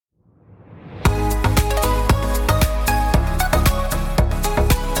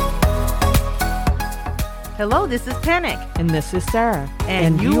Hello, this is Panic. And this is Sarah.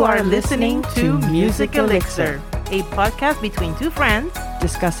 And you are listening to Music Elixir, a podcast between two friends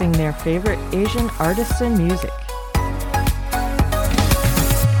discussing their favorite Asian artists and music.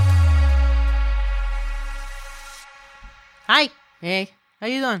 Hi. Hey. How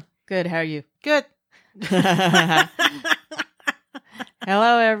you doing? Good. How are you? Good.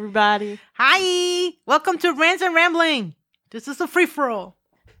 Hello, everybody. Hi. Welcome to Rants and Rambling. This is a free-for-all.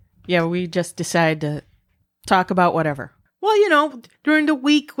 Yeah, we just decided to talk about whatever. Well, during the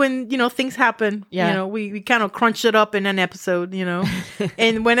week when, things happen, we kind of crunch it up in an episode,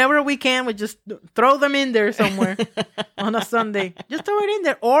 and whenever we can, we just throw them in there somewhere on a Sunday. Just throw it in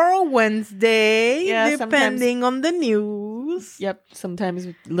there. Or a Wednesday, depending on the news. Yep, sometimes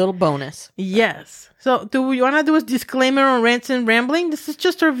a little bonus. Yes. So do we want to do a disclaimer on Rants and Rambling? This is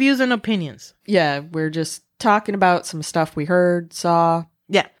just our views and opinions. Yeah, we're just talking about some stuff we heard, saw,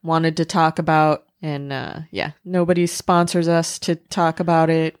 wanted to talk about. And, nobody sponsors us to talk about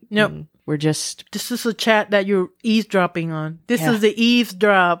it. Nope. We're just... This is a chat that you're eavesdropping on. This is the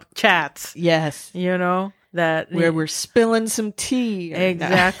eavesdrop chats. Yes. That... Where we're spilling some tea.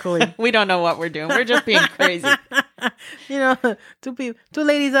 Exactly. We don't know what we're doing. We're just being crazy. Two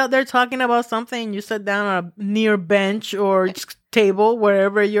ladies out there talking about something. You sit down on a near bench or table,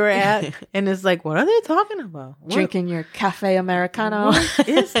 wherever you're at, and it's like, what are they talking about? Drinking your cafe Americano. What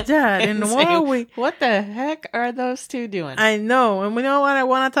is that? And why are we... What the heck are those two doing? I know. And we know what I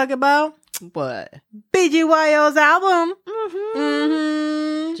want to talk about? What? BGYO's album.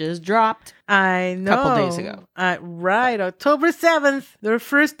 Just dropped. I know. A couple days ago. Right. October 7th. Their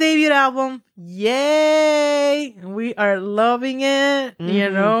first debut album. Yay. We are loving it.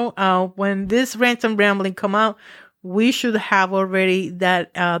 When this Rants and Rambling come out, we should have already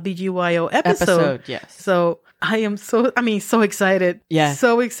that BGYO episode. Yes. So I am so excited. Yeah.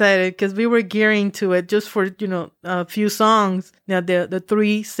 So excited because we were gearing to it just for, a few songs. Now, the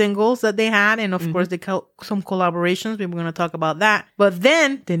 3 singles that they had, and of course, some collaborations. We were going to talk about that. But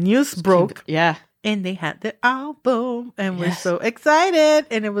then the news broke. Yeah. And they had the album, and we're so excited,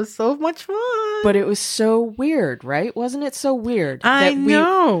 and it was so much fun. But it was so weird, right? Wasn't it so weird? I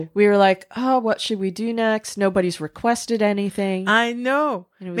know. We were like, oh, what should we do next? Nobody's requested anything. I know.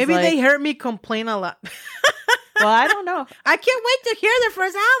 Maybe they heard me complain a lot. Well, I don't know. I can't wait to hear their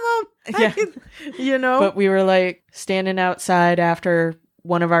first album. Yeah. But we were like standing outside after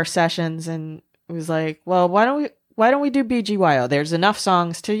one of our sessions, and it was like, well, why don't we do BGYO? There's enough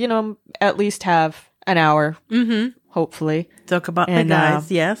songs to, at least have an hour, hopefully. Talk about the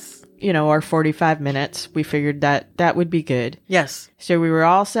guys, yes. Our 45 minutes. We figured that would be good. Yes. So we were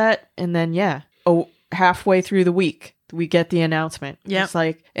all set, and then, halfway through the week, we get the announcement. Yeah. It's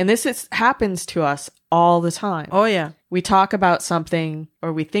like, and this happens to us all the time. Oh, yeah. We talk about something,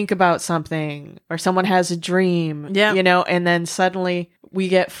 or we think about something, or someone has a dream, and then suddenly we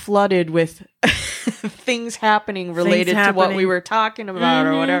get flooded with things happening related to what we were talking about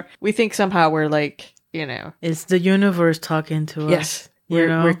or whatever. We think somehow we're like, it's the universe talking to us. Yes.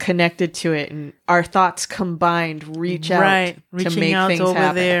 We're connected to it, and our thoughts combined reach out to make out things over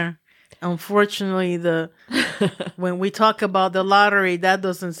happen. There. Unfortunately, when we talk about the lottery, that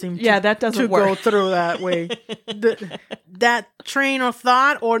doesn't seem that doesn't work. Go through that way. That train of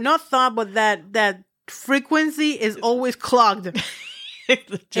thought, or not thought, but that frequency is always clogged.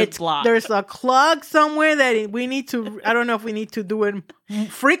 It's blocked. There's a clog somewhere that we need to. I don't know if we need to do it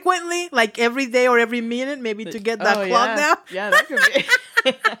frequently, like every day or every minute, maybe to get that clog out. Yeah, that could be.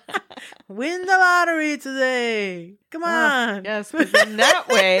 Win the lottery today. Come on. Yes, because in that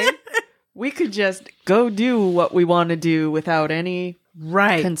way, we could just go do what we want to do without any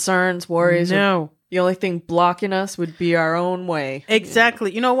concerns, worries. No. The only thing blocking us would be our own way.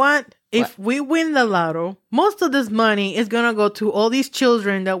 Exactly. You know what? If we win the lotto, most of this money is going to go to all these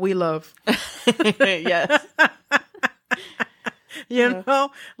children that we love. Yes.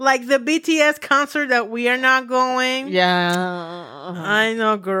 Like the BTS concert that we are not going. Yeah. I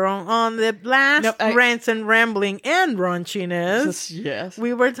know, girl. On the last Rants and Rambling and Raunchiness, yes,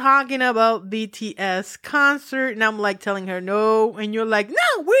 we were talking about BTS concert, and I'm like telling her no, and you're like,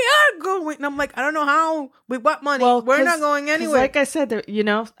 no, we are going. And I'm like, I don't know how, with what money. Well, we're not going anyway. Like I said,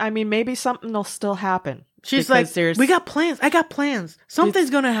 maybe something will still happen. She's like, we got plans. I got plans.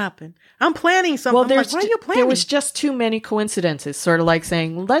 Something's going to happen. I'm planning something. Well, what are you planning? There was just too many coincidences, sort of like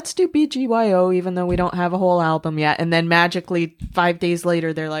saying, let's do BGYO, even though we don't have a whole album yet. And then magically, 5 days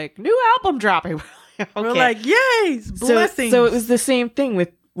later, they're like, new album dropping. Okay. We're like, yay, blessings. So it was the same thing with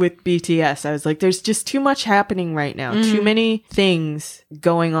BTS. I was like, there's just too much happening right now. Too many things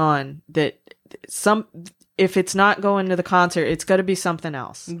going on that if it's not going to the concert, it's got to be something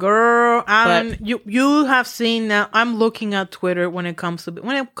else. Girl, you have seen now. I'm looking at Twitter when it comes to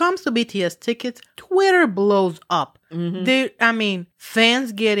BTS tickets. Twitter blows up.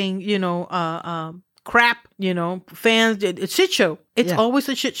 Fans getting crap. Fans. It's shit show. It's always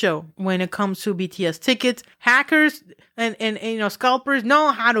a shit show when it comes to BTS tickets. Hackers and scalpers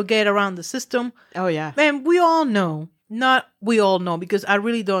know how to get around the system. Oh yeah, and we all know. Not we all know, because I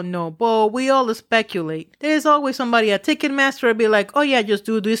really don't know, but we all speculate. There's always somebody at Ticketmaster be like, oh yeah, just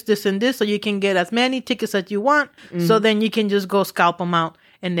do this, this, and this so you can get as many tickets as you want. So then you can just go scalp them out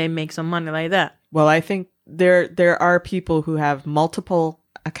and then make some money like that. Well, I think there are people who have multiple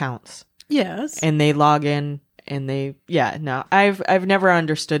accounts. Yes. And they log in and I've never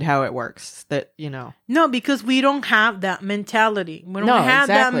understood how it works. No, because we don't have that mentality. We don't have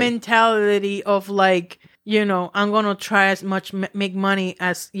that mentality of like, I'm going to try as much make money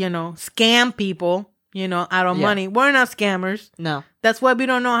as, scam people, out of money. We're not scammers. No. That's why we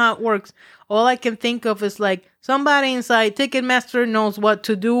don't know how it works. All I can think of is like somebody inside Ticketmaster knows what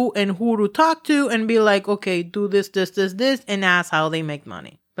to do and who to talk to and be like, okay, do this, this, this, this, and that's how they make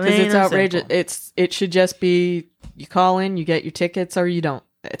money. Because it's outrageous. It should just be you call in, you get your tickets, or you don't.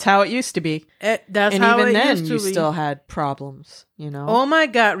 It's how it used to be. That's how it used to be. And even then, you still had problems, Oh my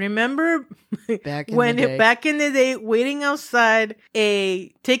God. Remember back in the day, waiting outside a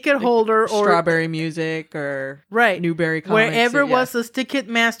ticket holder or Strawberry Music or Newberry Comics. Wherever was a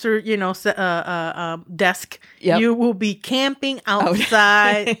Ticketmaster, desk, you will be camping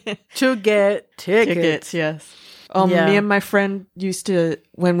outside to get tickets. Yes. Me and my friend used to,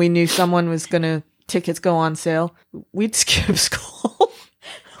 when we knew someone was going to, tickets go on sale, we'd skip school.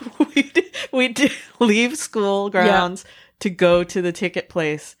 We'd leave school grounds to go to the ticket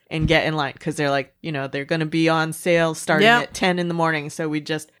place and get in line because they're like, they're going to be on sale starting at 10 in the morning. So we'd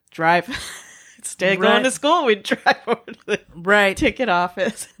just drive. Instead of going to school, we'd drive over to the ticket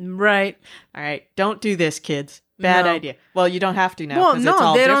office. Right. All right. Don't do this, kids. Bad idea. Well, you don't have to now. Well, no, it's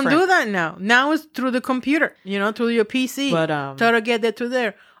all they different. don't do that now. Now it's through the computer, through your PC. But try to get that to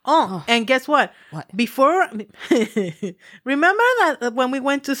there. And guess what? Before, remember that when we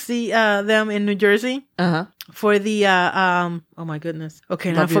went to see them in New Jersey for the oh my goodness.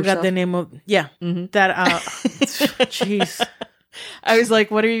 Okay, now I forgot the name of that. Jeez. I was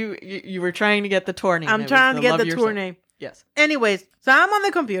like, what are you were trying to get the tour name. I'm trying to get the tour name. Yes. Anyways, so I'm on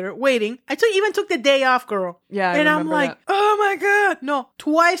the computer waiting. I even took the day off, girl. Yeah, and I'm like, oh my God. No,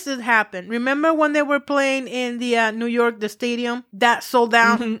 twice it happened. Remember when they were playing in the New York, the stadium? That sold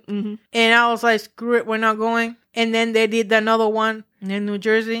out. And I was like, screw it, we're not going. And then they did another one in New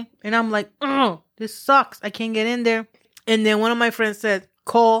Jersey. And I'm like, oh, this sucks. I can't get in there. And then one of my friends said,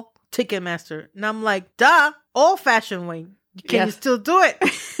 call Ticketmaster. And I'm like, duh, old-fashioned way. Can you still do it?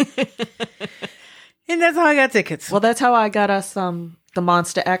 And that's how I got tickets. Well, that's how I got us the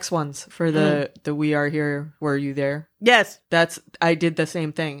Monster X ones for the We Are Here, Were You There? Yes. I did the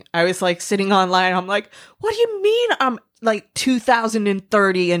same thing. I was like sitting online. I'm like, what do you mean I'm like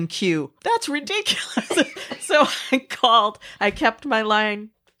 2030 in queue? That's ridiculous. So I kept my line.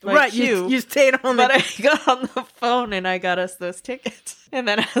 Queue, you stayed on but I got on the phone and I got us those tickets. And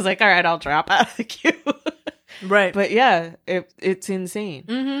then I was like, all right, I'll drop out of the queue. Right. But yeah, it's insane.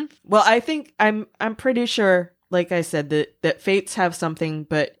 Mm-hmm. Well, I think I'm pretty sure, like I said, that Fates have something,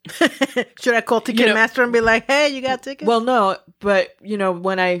 but should I call Ticketmaster and be like, hey, you got tickets? Well, no, but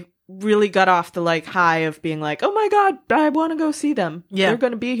when I really got off the like high of being like, oh my God, I want to go see them. Yeah. They're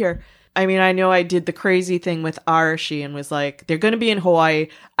going to be here. I mean, I know I did the crazy thing with Arashi and was like, they're going to be in Hawaii.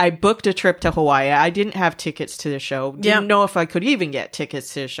 I booked a trip to Hawaii. I didn't have tickets to the show. Didn't know if I could even get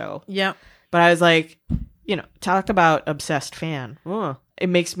tickets to the show. Yeah. But I was like, talk about obsessed fan. It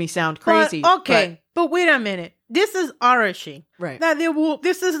makes me sound crazy. But wait a minute. This is Arashi. Right.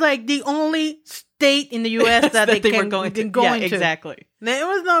 This is like the only state in the U.S. that they were going to. Yeah, exactly. It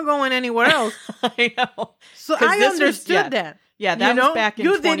was not going anywhere else. I know. So I understood that. Yeah, that was back in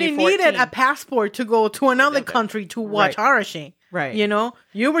 2014. You didn't need a passport to go to another country to watch Arashi. Right.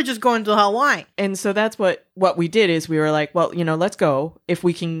 You were just going to Hawaii. And so that's what we did is we were like, well, let's go. If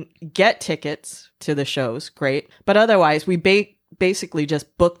we can get tickets to the shows, great. But otherwise, we basically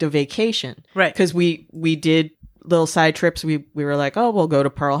just booked a vacation. Right. Because we did little side trips. We were like, oh, we'll go to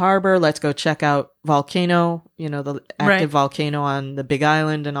Pearl Harbor. Let's go check out Volcano, the active volcano on the Big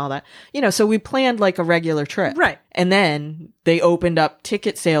Island and all that. So we planned like a regular trip. Right. And then they opened up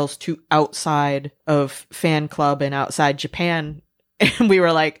ticket sales to outside of fan club and outside Japan. And we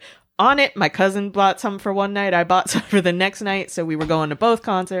were like, on it. My cousin bought some for one night. I bought some for the next night. So we were going to both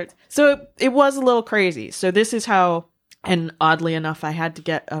concerts. So it was a little crazy. So this is how And oddly enough, I had to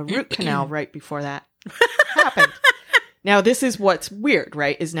get a root canal right before that happened. Now, this is what's weird,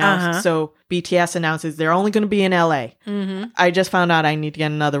 right? Is now, so BTS announces they're only going to be in LA. Mm-hmm. I just found out I need to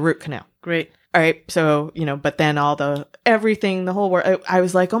get another root canal. Great. All right. So, but then everything, the whole world, I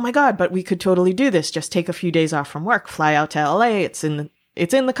was like, oh my God, but we could totally do this. Just take a few days off from work, fly out to LA. It's in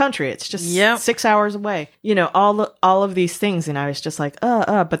the country. It's just 6 hours away. All of these things. And I was just like,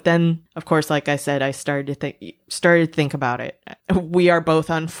 but then, of course, like I said, I started to think about it. We are both,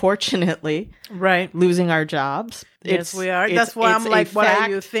 unfortunately, losing our jobs. Yes, we are. That's why I'm like, what are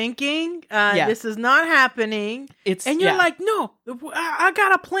you thinking? This is not happening. And you're like, no, I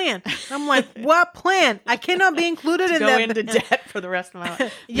got a plan. I'm like, what plan? I cannot be included in that. Go into debt for the rest of my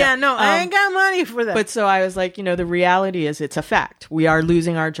life. No, I ain't got money for that. But so I was like, the reality is it's a fact. We are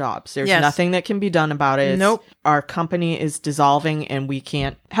losing our jobs. There's nothing that can be done about it. Nope. Our company is dissolving and we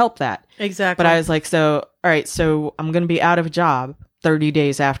can't help that. Exactly. But I was like, all right, so I'm going to be out of a job 30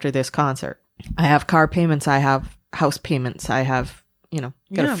 days after this concert. I have car payments. I have house payments. I have, got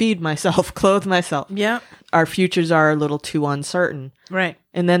to feed myself, clothe myself. Yeah. Our futures are a little too uncertain. Right.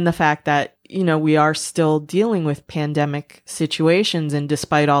 And then the fact that, we are still dealing with pandemic situations. And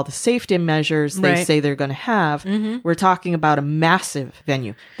despite all the safety measures they say they're going to have, we're talking about a massive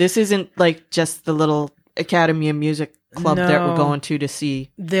venue. This isn't like just the little Academy of Music club that we're going to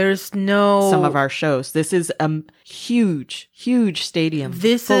see. There's some of our shows. This is a huge stadium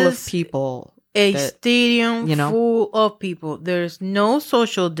full of people. Stadium full of people. There's no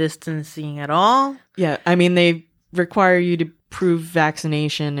social distancing at all. Yeah, I mean, they require you to prove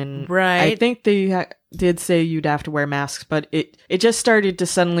vaccination, and I think they did say you'd have to wear masks, but it just started to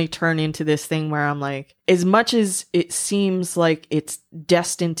suddenly turn into this thing where I'm like, as much as it seems like it's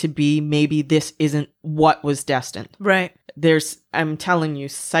destined to be, maybe this isn't what was destined. Right. I'm telling you,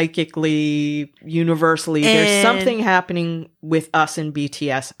 psychically, universally, there's something happening with us and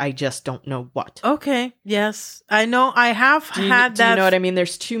BTS. I just don't know what. Okay. Yes. I know. I have had that. Do you know what I mean?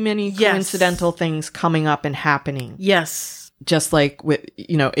 There's too many coincidental things coming up and happening. Yes. Just like with,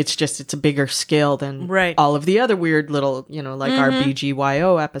 it's a bigger scale than all of the other weird little, like our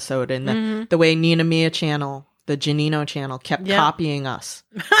BGYO episode and the way Nina Mia channel, the Janino channel kept copying us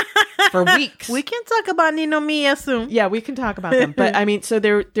for weeks. We can talk about Nina Mia soon. Yeah, we can talk about them. But I mean, so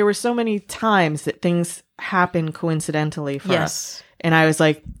there were so many times that things happen coincidentally for us. And I was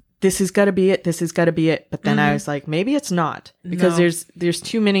like, this has got to be it. This has got to be it. But then I was like, maybe it's not, because there's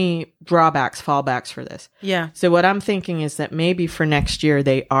too many drawbacks, fallbacks for this. Yeah. So what I'm thinking is that maybe for next year,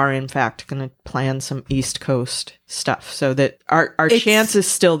 they are in fact going to plan some East Coast stuff so that our chance is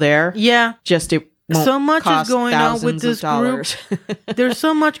still there. Yeah. Just it won't so much cost is going on with this dollars. group. There's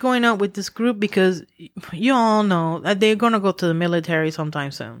so much going on with this group because you all know that they're going to go to the military sometime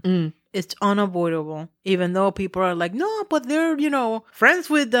soon. It's unavoidable, even though people are like, no, but they're, friends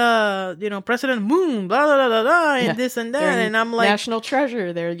with, President Moon, blah, blah, blah, blah, blah, and this and that. They're and I'm like, national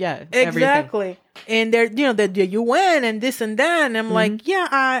treasure. They're, exactly. Everything. And they're, the UN and this and that. And I'm like, yeah,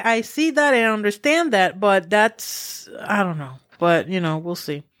 I see that and understand that, but that's, I don't know. But, we'll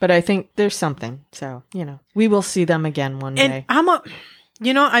see. But I think there's something. So, we will see them again one day.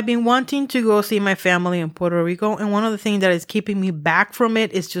 I've been wanting to go see my family in Puerto Rico. And one of the things that is keeping me back from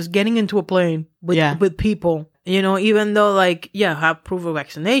it is just getting into a plane with people. Even though have proof of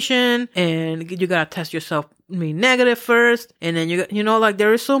vaccination and you got to test yourself negative first. And then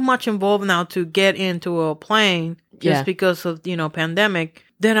there is so much involved now to get into a plane just because of, pandemic.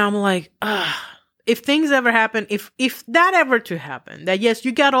 Then I'm like, if things ever happen, if that ever to happen, that yes,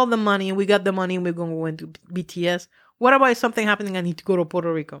 you got all the money and we got the money and we're going to go into BTS. What about if something happening? I need to go to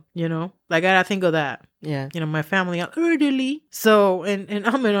Puerto Rico, I gotta think of that. Yeah. My family are elderly. So, and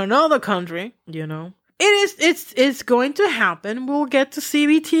I'm in another country, It's going to happen. We'll get to see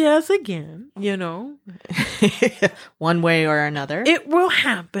BTS again, One way or another. It will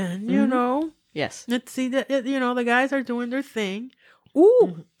happen, Yes. Let's see that, the guys are doing their thing.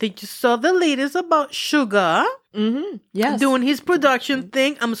 Ooh, they just saw the latest about Suga. Yes. Doing his production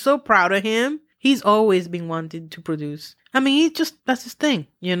thing. I'm so proud of him. He's always been wanting to produce. I mean, that's his thing,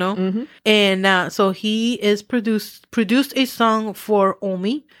 And so he is produced a song for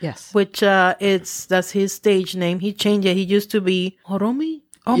Omi. Yes. Which that's his stage name. He changed it. He used to be Horomi.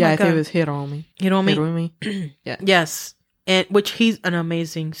 Oh yeah, my God. I think it was Hiromi. Hiromi. Yeah. Yes. And which he's an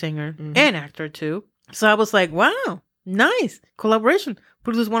amazing singer and actor too. So I was like, wow, nice collaboration.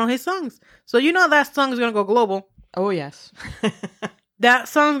 Produce one of his songs. So that song is gonna go global. Oh yes. That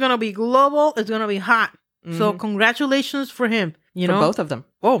song's going to be global. It's going to be hot. So congratulations for him. For both of them.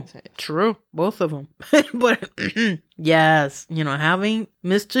 Oh, true. Both of them. But yes, having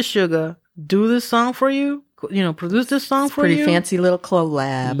Mr. Suga do the song for you, produce this song for pretty you. Pretty fancy little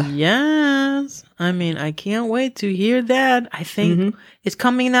collab. Yes. I mean, I can't wait to hear that. I think it's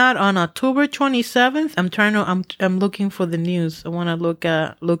coming out on October 27th. I'm looking for the news. I want to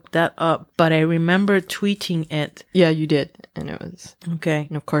look that up, but I remember tweeting it. Yeah, you did. And it was okay.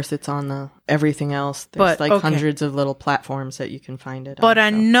 And of course it's on everything else. There's hundreds of little platforms that you can find it on. But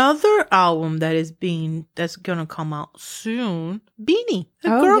another album that's gonna come out soon, Beanie, the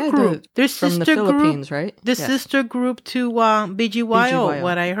girl group. Their from sister the Philippines, group, right? The sister group to BGYO,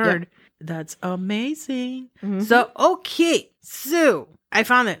 what I heard. Yep. That's amazing. So I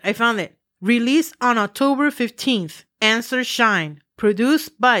found it. Released on October 15th. Answer Shine.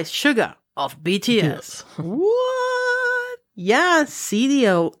 Produced by Suga of BTS. Yes. What? Yeah,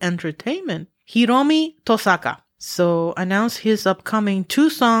 CDO Entertainment. Hiromi Tosaka. So announced his upcoming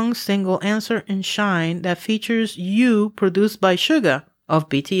 2-song single Answer and Shine that features You, produced by Suga of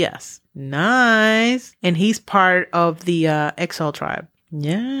BTS. Nice. And he's part of the EXILE tribe.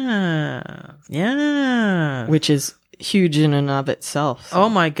 Yeah. Which is huge in and of itself. So. Oh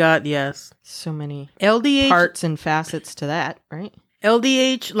my God, yes. So many LDH parts and facets to that, right?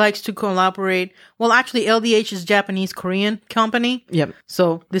 LDH likes to collaborate. Well, actually, LDH is Japanese-Korean company. Yep.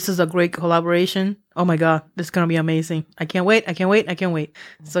 So this is a great collaboration. Oh my God, this is going to be amazing. I can't wait.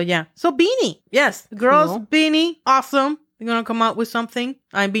 So yeah. So Beanie. Yes. Girls, cool. Beanie. Awesome. They're going to come out with something.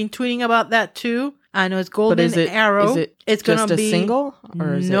 I've been tweeting about that too. I know it's Golden Arrow. It's going to be a single?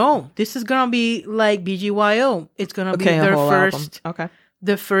 Or is this is going to be like BGYO. It's going to be their first. Album. Okay.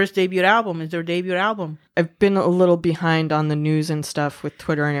 The first debut album is their debut album. I've been a little behind on the news and stuff with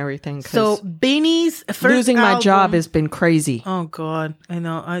Twitter and everything. So Beanie's first losing my job has been crazy. Oh God, I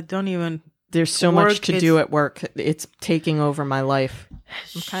know. I don't even. There's so much to do at work. It's taking over my life.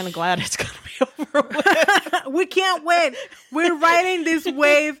 I'm kind of glad it's going to be over with. We can't wait. We're riding this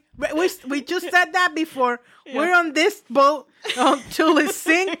wave. We just said that before. Yeah. We're on this boat until it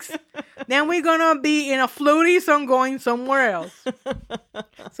sinks. Then we're going to be in a floaty song going somewhere else.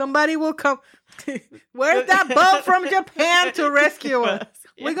 Somebody will come. Where's that boat from Japan to rescue us?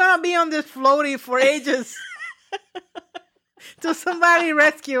 Yeah. We're going to be on this floaty for ages. Till somebody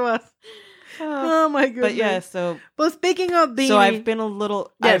rescue us. Oh my goodness! But speaking of being, so I've been a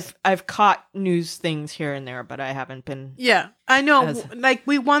little. Yes. I've caught news things here and there, but I haven't been. Yeah, I know. Like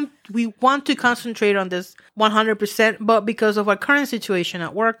we want to concentrate on this 100%, but because of our current situation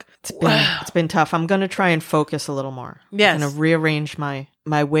at work, it's been tough. I'm gonna try and focus a little more. Yes, I'm gonna rearrange my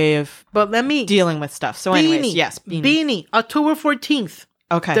way of. But let me dealing with stuff. So, anyways, yes, Beanie, October 14th.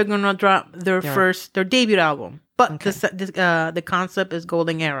 Okay, they're gonna drop their debut album. But the concept is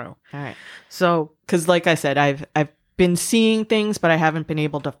Golden Arrow. All right. So, because like I said, I've been seeing things, but I haven't been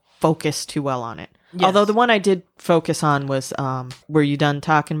able to focus too well on it. Yes. Although the one I did focus on was, were you done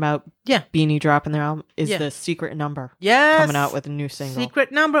talking about Beanie dropping their album? Is the Secret Number? Yes. Coming out with a new single.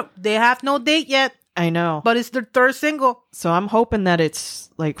 Secret Number. They have no date yet. I know. But it's their third single. So I'm hoping that it's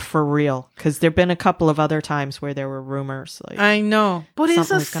like for real. Because there have been a couple of other times where there were rumors. Like, I know. But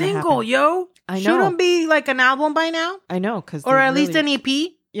it's a single, yo. I know. Shouldn't be like an album by now? I know. Or at least an EP?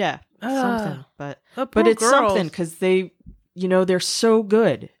 Yeah. Something. But it's something because they, they're so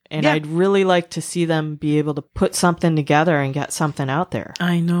good. And I'd really like to see them be able to put something together and get something out there.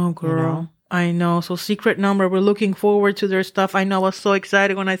 I know, girl. I know. So Secret Number, we're looking forward to their stuff. I know I was so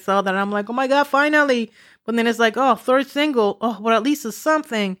excited when I saw that. I'm like, oh my God, finally. But then it's like, oh, third single. Oh, well, at least it's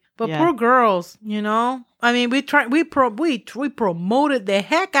something. But poor girls, I mean, we promoted the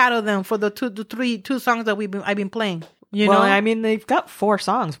heck out of them for the two songs that I've been playing. You know? I mean, they've got 4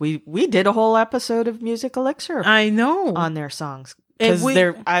 songs. We did a whole episode of Music Elixir. I know. On their songs. Because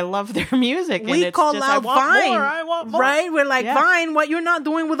I love their music. We call out Vine. I want more. Right? We're like, Vine, what you're not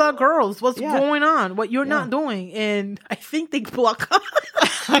doing with our girls? What's going on? What you're not doing? And I think they block us.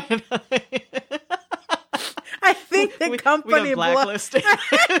 I think the company blacklisted.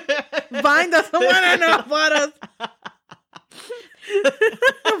 Vine doesn't want to know about us.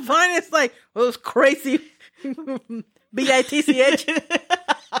 Vine is like, those crazy BITCH.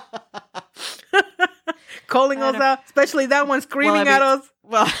 Calling us out, especially that one screaming at us.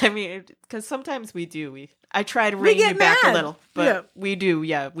 Well, I mean, because sometimes we do. I try to rein you back a little, but we do.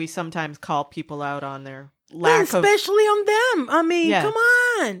 Yeah, we sometimes call people out on their lack of, especially on them. I mean, come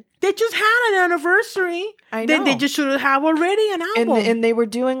on. They just had an anniversary. I know. They just should have already an album. And they were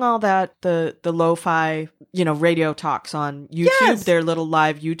doing all that, the lo-fi, radio talks on YouTube, their little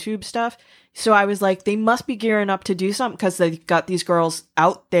live YouTube stuff. So I was like, they must be gearing up to do something because they've got these girls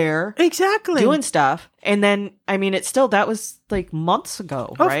out there. Exactly. Doing stuff. And then, I mean, that was like months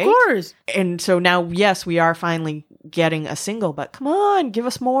ago, right? Of course. And so now, yes, we are finally getting a single, but come on, give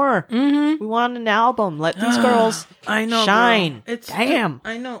us more. Mm-hmm. We want an album. Let these girls shine. Damn.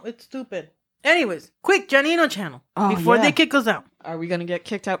 I know. It's stupid. Anyways, quick Janino channel before they kick us out. Are we going to get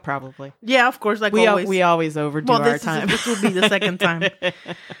kicked out? Probably. Yeah, of course, like always. We always overdo our time. This will be the second time.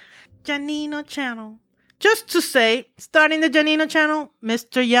 Janino channel. Just to say, starting the Janino channel,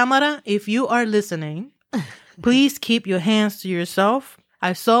 Mr. Yamada, if you are listening, please keep your hands to yourself.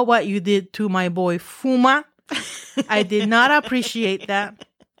 I saw what you did to my boy Fuma. I did not appreciate that.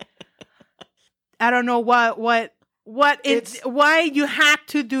 I don't know why you had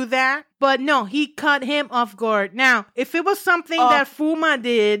to do that, but no, he caught him off guard. Now, if it was something that Fuma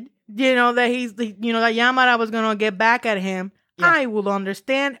did, that that Yamada was gonna get back at him, I will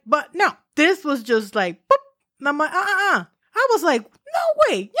understand. But no, this was just like, boop. And I'm like, I was like, no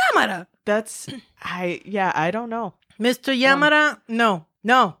way, Yamada. I don't know. Mr. Yamada,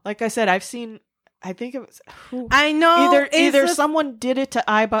 no. Like I said, I think it was. I know. Either someone did it to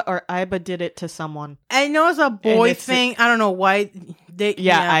Aiba or Aiba did it to someone. I know it's a boy thing. I don't know why.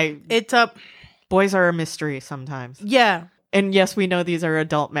 It's a. Boys are a mystery sometimes. Yeah. And yes, we know these are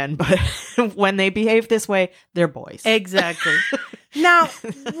adult men, but when they behave this way, they're boys. Exactly. Now,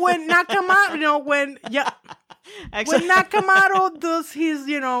 when Nakamaru, when Nakamaru does his,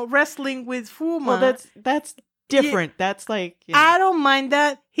 wrestling with Fuma. Well, that's different. That's like... I don't mind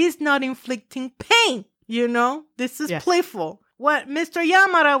that. He's not inflicting pain, This is playful. What Mr.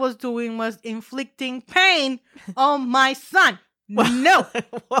 Yamada was doing was inflicting pain on my son. No.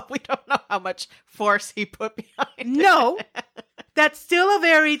 Well, we don't know how much force he put behind it. No. That's still a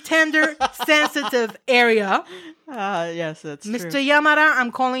very tender, sensitive area. Yes, that's true. Mr. Yamada,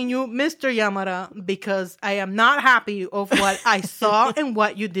 I'm calling you Mr. Yamada because I am not happy of what I saw and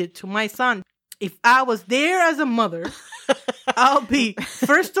what you did to my son. If I was there as a mother, I'll be,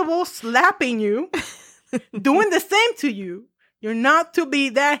 first of all, slapping you, doing the same to you. You're not to be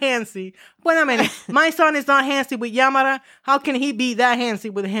that handsy. Wait a minute. My son is not handsy with Yamada. How can he be that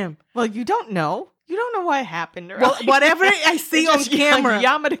handsy with him? Well, you don't know. You don't know what happened. Right? Well, whatever I see on camera.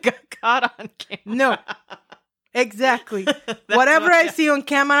 Yamada got caught on camera. No. Exactly. Whatever I see on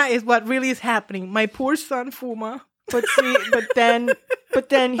camera is what really is happening. My poor son, Fuma. But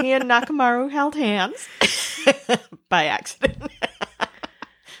then he and Nakamaru held hands by accident.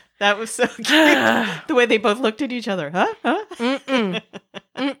 That was so cute. The way they both looked at each other. Huh? Mm-mm.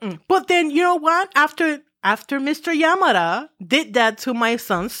 Mm-mm. But then, you know what? After Mr. Yamada did that to my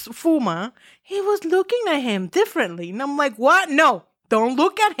son, Fuma, he was looking at him differently. And I'm like, what? No, don't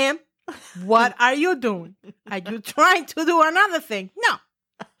look at him. What are you doing? Are you trying to do another thing? No.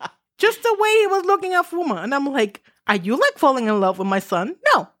 Just the way he was looking at Fuma. And I'm like, are you like falling in love with my son?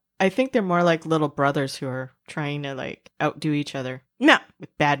 No. I think they're more like little brothers who are trying to like outdo each other. No.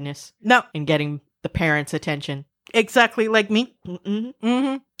 With badness. No. And getting the parents' attention. Exactly like me. Mm-hmm.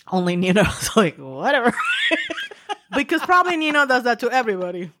 Mm-hmm. Only Nino's like, whatever. Because probably Nino does that to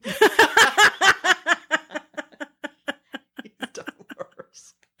everybody. He's the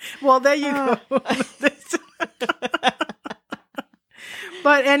worst. Well, there you go.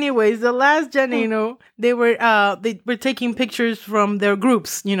 But anyways, the last Janino, they were taking pictures from their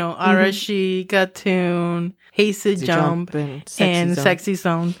groups, Arashi, Gatun, Heisei Jump, and Sexy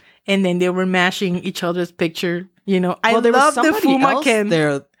Zone. And then they were mashing each other's picture. I love the Fuma Ken.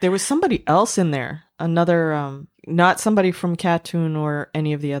 There was somebody else in there. Another, not somebody from Gatun or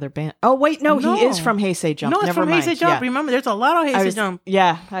any of the other bands. Oh, wait, no, he is from Heisei Jump. No, it's from Heisei Jump. Yeah. Remember, there's a lot of Heisei Jump.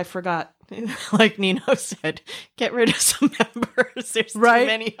 Yeah, I forgot. Like Nino said, get rid of some members. There's too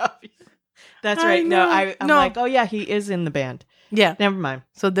many of you. That's right. No, I'm like, oh yeah, he is in the band. Yeah. Never mind.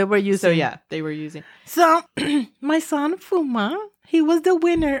 So they were using. So yeah, they were using. So my son Fuma, he was the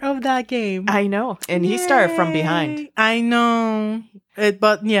winner of that game. I know. And he started from behind. I know.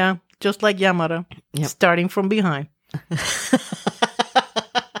 But yeah, just like Yamada, starting from behind.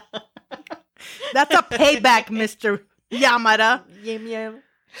 That's a payback, Mr. Yamada. Yum yum.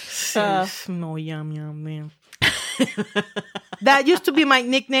 No yum yum man. That used to be my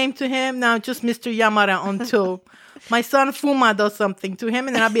nickname to him. Now just Mr. Yamada until my son Fuma does something to him,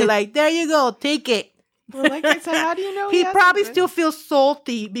 and then I'll be like, "There you go, take it." Well, like I said, how do you know he probably still feels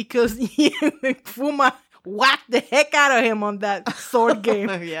salty because Fuma whacked the heck out of him on that sword game.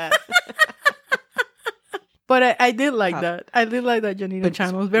 Yeah. But I did like that. I did like that Janino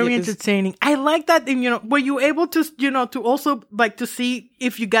channel. It was very entertaining. I like that. Were you able to, to also like to see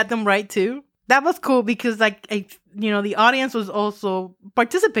if you got them right too? That was cool because like the audience was also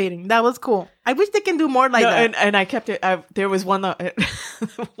participating. That was cool. I wish they can do more like that. And I kept it. There was one that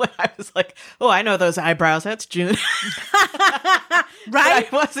when I was like, "Oh, I know those eyebrows. That's June." Right?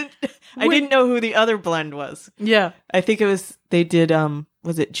 I didn't know who the other blend was. Yeah, I think it was. They did.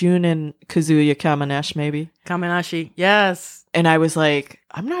 Was it June and Kazuya Kamenesh? Maybe Kamenashi. Yes. And I was like,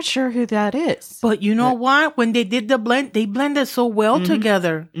 I'm not sure who that is. But you know what? When they did the blend, they blended so well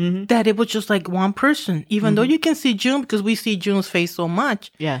together that it was just like one person. Even though you can see June, because we see June's face so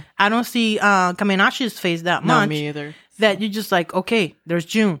much. Yeah. I don't see Kamenashi's face that much. No, me either. That you're just like, okay, there's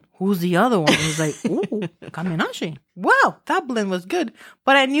June. Who's the other one? And it's like, ooh, Kamenashi. Wow, that blend was good.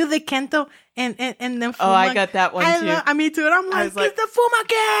 But I knew the Kento and then Fuma. Oh, I got that one too. Me too. And I'm like, it's the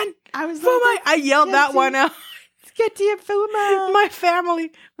Fumaken. I was Fuma. like, I yelled that one out. Get to your Fuma. My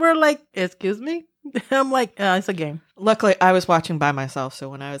family were like, excuse me? I'm like, it's a game. Luckily, I was watching by myself. So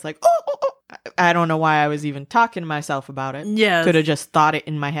when I was like, oh, I don't know why I was even talking to myself about it. Yes. Could have just thought it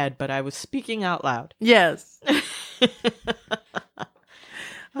in my head, but I was speaking out loud. Yes.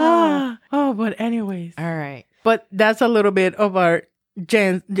 But anyways. All right. But that's a little bit of our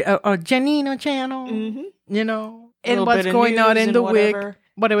Janino channel, and what's going on in the week.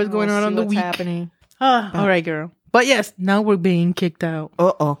 What was going on in the week. Happening. All right, girl. But yes, now we're being kicked out.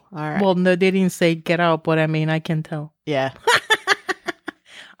 All right. Well, no, they didn't say get out, but I mean, I can tell. Yeah.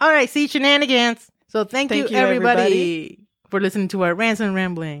 All right, see shenanigans. So thank you, everybody, for listening to our rants and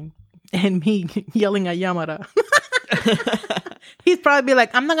rambling and me yelling at Yamada. He's probably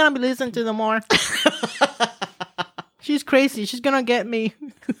like, I'm not going to be listening to them more. She's crazy. She's going to get me.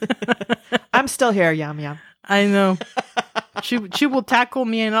 I'm still here, Yam Yam. I know. She will tackle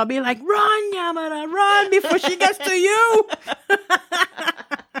me and I'll be like, run, Yamada, run before she gets to you.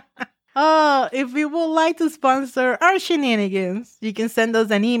 If you would like to sponsor our shenanigans, you can send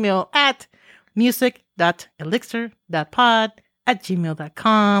us an email at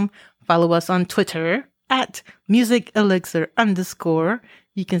music.elixir.pod@gmail.com. Follow us on Twitter at musicelixir_.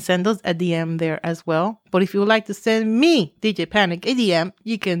 You can send us a DM there as well. But if you would like to send me, DJ Panic, a DM,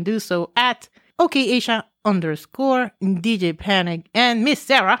 you can do so at OKAsia_, DJ Panic, and Miss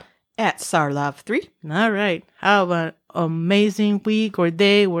Sarah at Sarlov3. All right. Have an amazing week or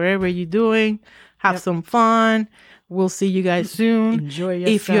day, wherever you're doing. Have some fun. We'll see you guys soon. Enjoy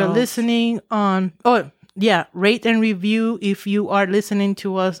yourself. If you're listening on, rate and review if you are listening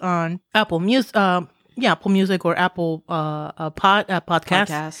to us on Apple Music. Apple Music or Apple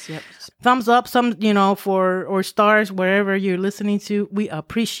Podcasts. Yep. Thumbs up, or stars wherever you're listening to. We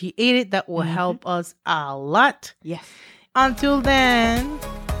appreciate it. That will help us a lot. Yes. Until then,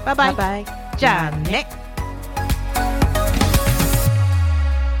 bye bye. Bye bye. Janet.